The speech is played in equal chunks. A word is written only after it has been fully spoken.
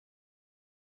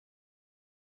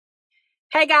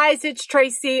Hey guys, it's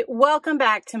Tracy. Welcome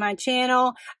back to my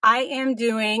channel. I am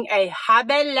doing a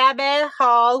Hobby Lobby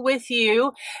haul with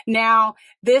you. Now,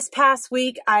 this past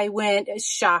week I went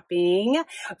shopping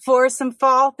for some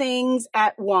fall things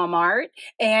at Walmart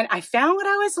and I found what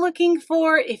I was looking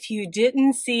for. If you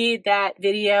didn't see that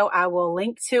video, I will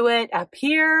link to it up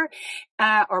here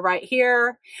or right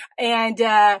here. And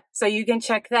so you can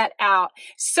check that out.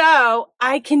 So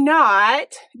I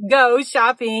cannot go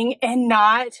shopping and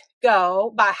not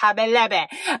go by Hobby Lobby.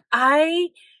 I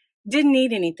didn't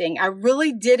need anything. I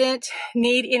really didn't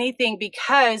need anything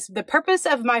because the purpose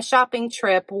of my shopping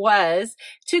trip was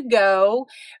to go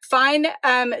find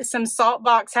some salt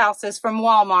box houses from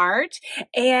Walmart,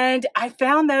 and I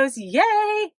found those.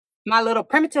 Yay! My little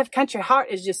primitive country heart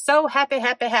is just so happy,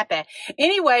 happy, happy.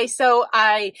 Anyway, so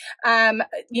I,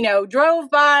 drove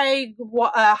by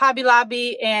Hobby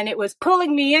Lobby and it was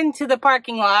pulling me into the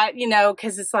parking lot,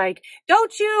 cause it's like,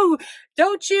 don't you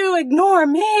ignore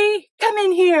me. Come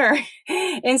in here.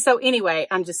 And so anyway,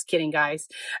 I'm just kidding, guys.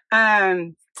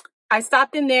 I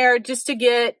stopped in there just to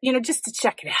get, just to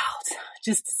check it out,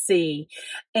 just to see.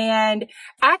 And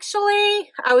actually,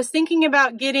 I was thinking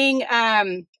about getting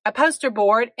a poster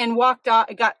board and walked off,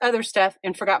 got other stuff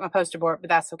and forgot my poster board, but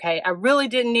that's okay. I really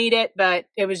didn't need it, but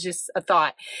it was just a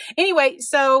thought. Anyway,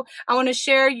 so I want to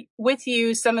share with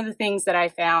you some of the things that I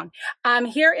found. I'm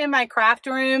here in my craft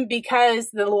room because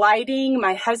the lighting,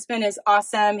 my husband is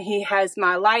awesome. He has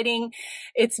my lighting.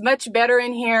 It's much better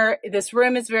in here. This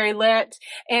room is very lit.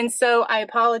 And so I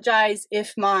apologize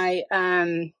if my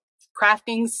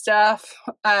crafting stuff,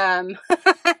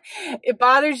 it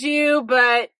bothers you,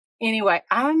 but anyway,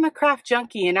 I'm a craft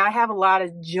junkie and I have a lot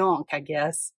of junk, I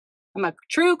guess. I'm a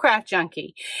true craft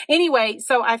junkie. Anyway,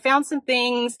 so I found some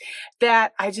things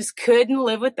that I just couldn't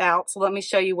live without. So let me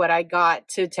show you what I got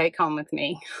to take home with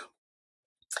me.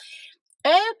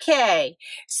 Okay,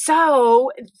 so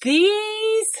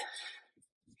these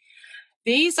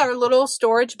are little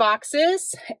storage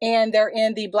boxes and they're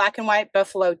in the black and white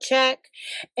buffalo check,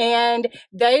 and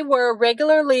they were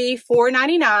regularly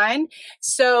 $4.99.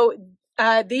 So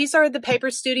these are the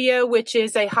Paper Studio, which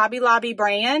is a Hobby Lobby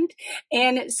brand.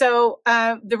 And so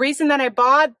the reason that I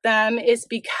bought them is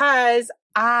because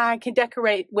I can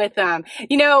decorate with them.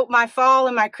 My fall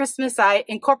and my Christmas, I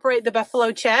incorporate the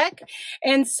buffalo check.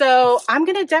 And so I'm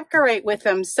going to decorate with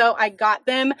them. So I got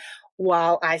them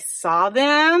while I saw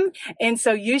them. And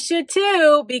so you should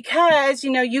too, because,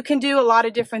 you can do a lot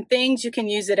of different things. You can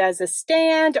use it as a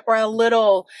stand or a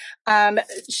little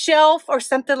shelf or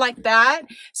something like that.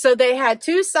 So they had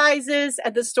two sizes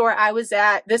at the store I was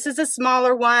at. This is a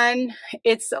smaller one.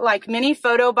 It's like mini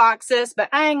photo boxes, but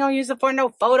I ain't gonna use it for no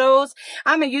photos.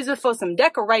 I'm gonna use it for some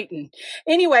decorating.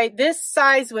 Anyway, this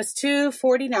size was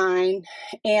 $2.49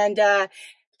 and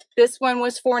this one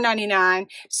was $4.99.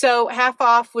 So half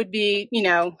off would be,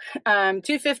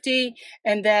 $2.50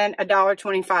 and then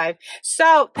 $1.25.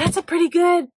 So that's a pretty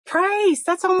good price.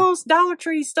 That's almost Dollar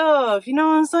Tree stuff. You know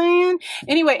what I'm saying?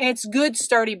 Anyway, and it's good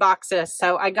sturdy boxes.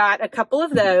 So I got a couple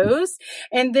of those.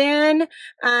 And then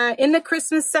in the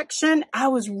Christmas section, I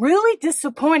was really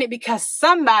disappointed because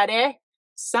somebody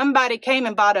came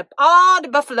and bought up all the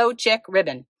buffalo check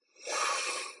ribbon.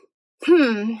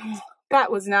 That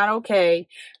was not okay.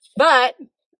 But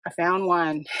I found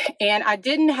one, and I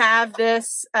didn't have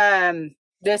this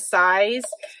this size.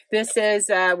 This is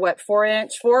 4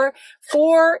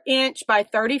 inch by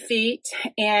 30 feet,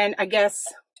 and I guess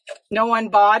no one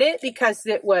bought it because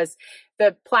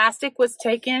the plastic was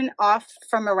taken off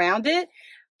from around it.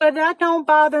 But that don't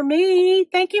bother me.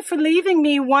 Thank you for leaving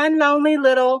me one lonely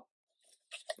little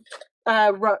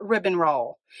ribbon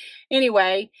roll.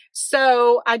 Anyway,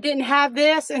 so I didn't have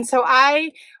this, and so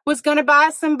I was going to buy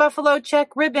some buffalo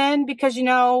check ribbon because,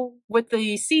 with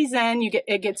the season,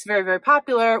 it gets very, very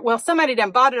popular. Well, somebody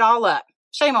done bought it all up.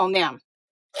 Shame on them.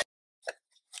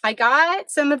 I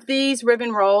got some of these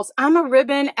ribbon rolls. I'm a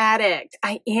ribbon addict.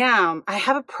 I am. I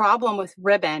have a problem with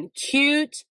ribbon.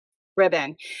 Cute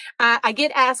ribbon. I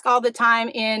get asked all the time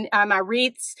in my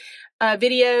wreaths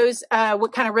videos,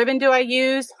 what kind of ribbon do I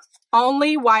use?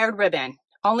 Only wired ribbon.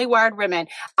 Only wired ribbon.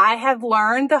 I have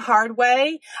learned the hard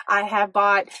way. I have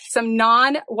bought some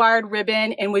non-wired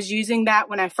ribbon and was using that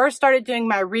when I first started doing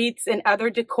my wreaths and other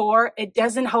decor. It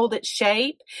doesn't hold its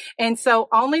shape. And so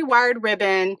only wired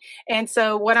ribbon. And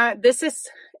so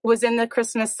was in the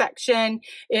Christmas section.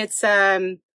 It's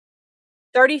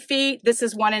 30 feet. This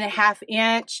is 1.5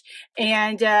 inch.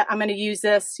 And I'm going to use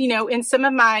this, in some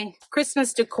of my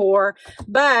Christmas decor,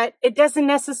 but it doesn't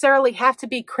necessarily have to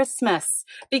be Christmas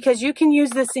because you can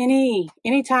use this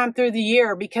anytime through the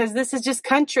year because this is just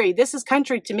country. This is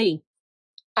country to me.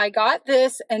 I got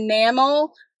this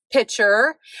enamel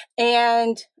pitcher,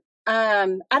 and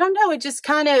I don't know, it just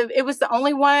kind of, it was the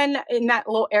only one in that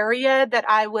little area that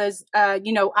I was,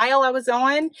 aisle I was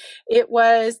on. It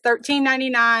was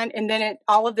 $13.99, and then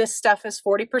all of this stuff is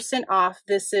 40% off.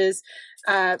 This is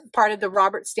part of the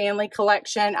Robert Stanley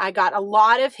collection. I got a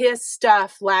lot of his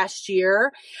stuff last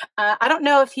year. I don't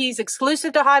know if he's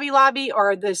exclusive to Hobby Lobby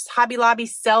or this Hobby Lobby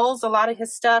sells a lot of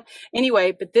his stuff.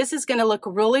 Anyway, but this is going to look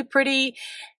really pretty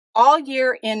all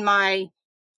year in my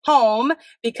home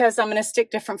because I'm going to stick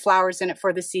different flowers in it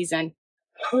for the season.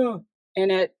 And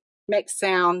it makes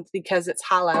sound because it's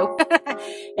hollow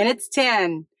and it's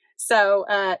tin. So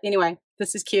anyway,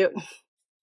 this is cute.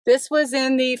 This was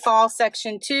in the fall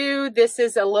section too. This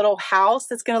is a little house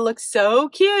that's going to look so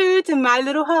cute in my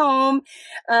little home.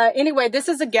 Anyway, this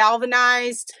is a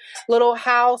galvanized little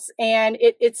house, and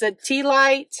it's a tea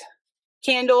light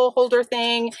candle holder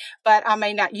thing, but I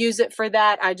may not use it for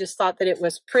that. I just thought that it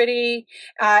was pretty.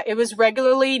 It was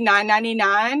regularly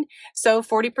 $9.99, so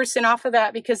 40% off of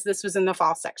that because this was in the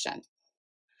fall section.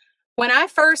 When I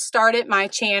first started my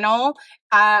channel,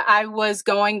 I was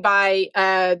going by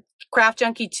Craft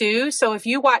Junkie 2. So if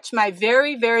you watch my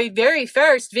very, very, very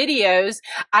first videos,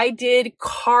 I did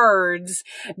cards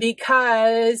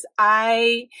because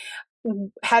I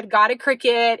had got a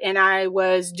Cricut and I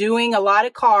was doing a lot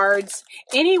of cards.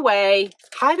 Anyway,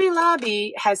 Hobby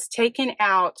Lobby has taken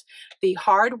out the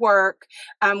hard work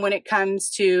when it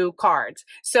comes to cards.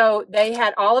 So they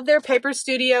had all of their Paper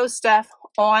Studio stuff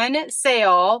on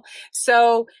sale.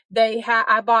 So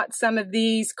I bought some of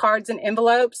these cards and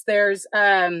envelopes. There's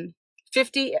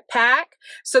 50 pack.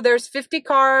 So there's 50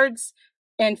 cards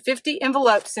and 50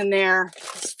 envelopes in there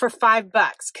for $5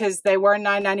 because they were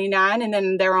 $9.99, and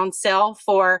then they're on sale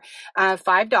for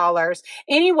 $5.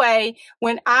 Anyway,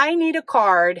 when I need a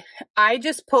card, I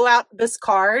just pull out this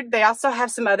card. They also have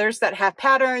some others that have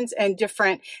patterns and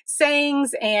different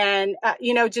sayings, and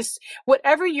just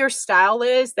whatever your style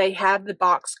is, they have the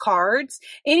box cards.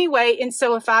 Anyway, and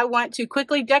so if I want to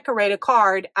quickly decorate a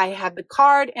card, I have the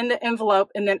card and the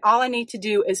envelope, and then all I need to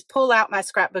do is pull out my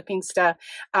scrapbooking stuff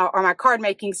or my card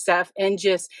making stuff and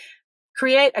just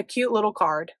create a cute little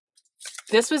card.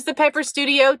 This was the Paper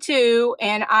Studio 2,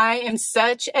 and I am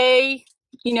such a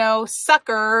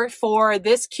sucker for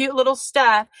this cute little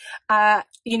stuff.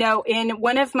 In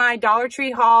one of my Dollar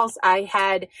Tree hauls, I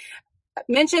had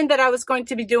mentioned that I was going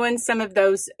to be doing some of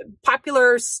those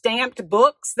popular stamped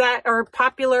books that are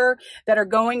popular, that are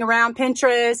going around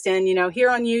Pinterest and, here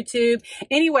on YouTube.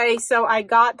 Anyway, so I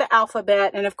got the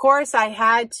alphabet, and of course I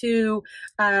had to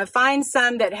find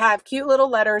some that have cute little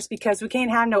letters because we can't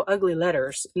have no ugly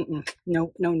letters.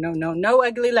 No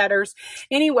ugly letters.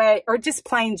 Anyway, or just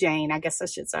plain Jane, I guess I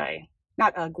should say.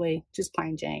 Not ugly, just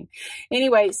plain Jane.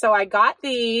 Anyway, so I got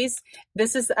these.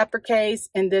 This is the uppercase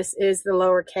and this is the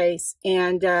lowercase.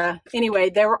 And anyway,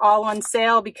 they were all on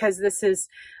sale because this is,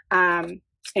 everything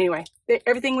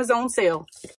was on sale.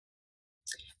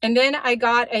 And then I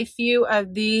got a few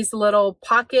of these little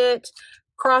pocket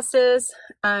crosses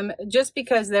just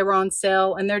because they were on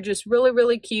sale, and they're just really,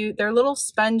 really cute. They're little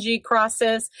spongy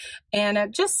crosses,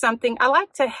 and just something I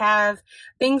like to have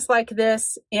things like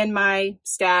this in my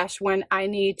stash when I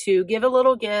need to give a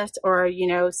little gift, or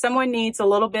someone needs a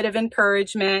little bit of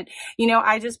encouragement.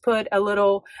 I just put a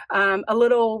little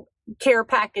care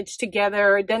package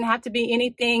together. It doesn't have to be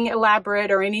anything elaborate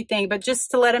or anything, but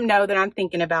just to let them know that I'm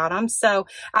thinking about them. So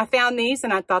I found these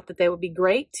and I thought that they would be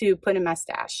great to put in my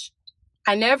stash.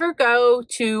 I never go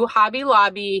to Hobby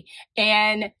Lobby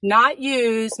and not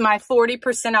use my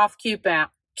 40% off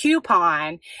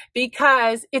coupon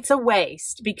because it's a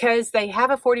waste, because they have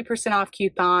a 40% off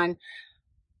coupon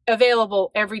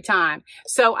available every time.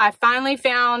 So I finally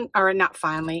found, or not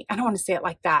finally, I don't want to say it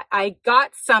like that. I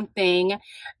got something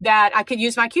that I could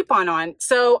use my coupon on.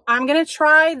 So I'm going to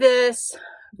try this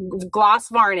gloss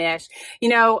varnish.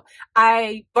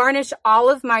 I varnish all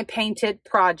of my painted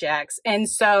projects. And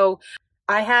so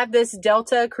I have this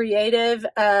Delta Creative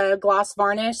gloss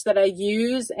varnish that I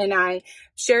use, and I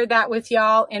shared that with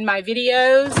y'all in my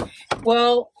videos.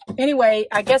 Well, anyway,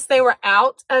 I guess they were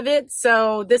out of it,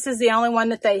 so this is the only one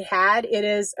that they had. It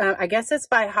is, I guess it's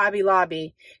by Hobby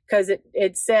Lobby, because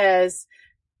it says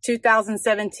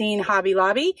 2017 Hobby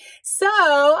Lobby. So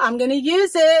I'm going to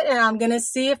use it, and I'm going to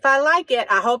see if I like it.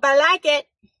 I hope I like it.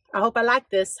 I hope I like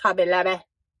this Hobby Lobby.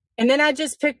 And then I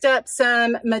just picked up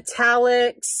some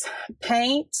metallics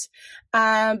paint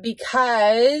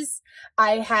because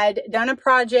I had done a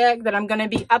project that I'm going to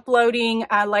be uploading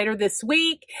later this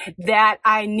week that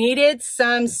I needed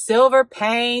some silver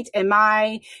paint, and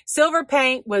my silver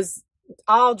paint was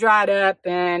all dried up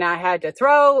and I had to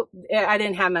throw. I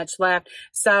didn't have much left.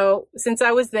 So since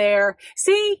I was there,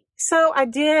 so I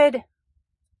did,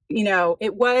 you know,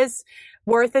 it was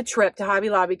worth a trip to Hobby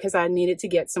Lobby because I needed to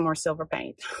get some more silver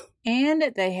paint.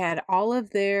 And they had all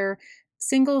of their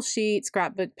single sheet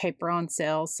scrapbook paper on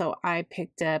sale. So I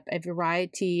picked up a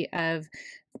variety of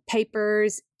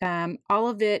papers. All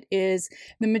of it is,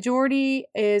 the majority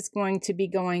is going to be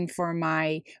going for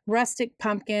my rustic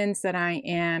pumpkins that I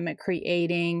am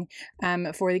creating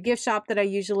for the gift shop that I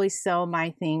usually sell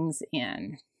my things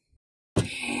in.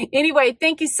 Anyway,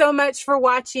 thank you so much for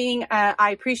watching. I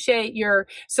appreciate your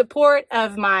support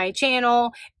of my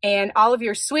channel and all of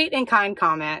your sweet and kind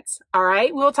comments. All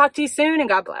right, we'll talk to you soon, and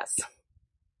God bless.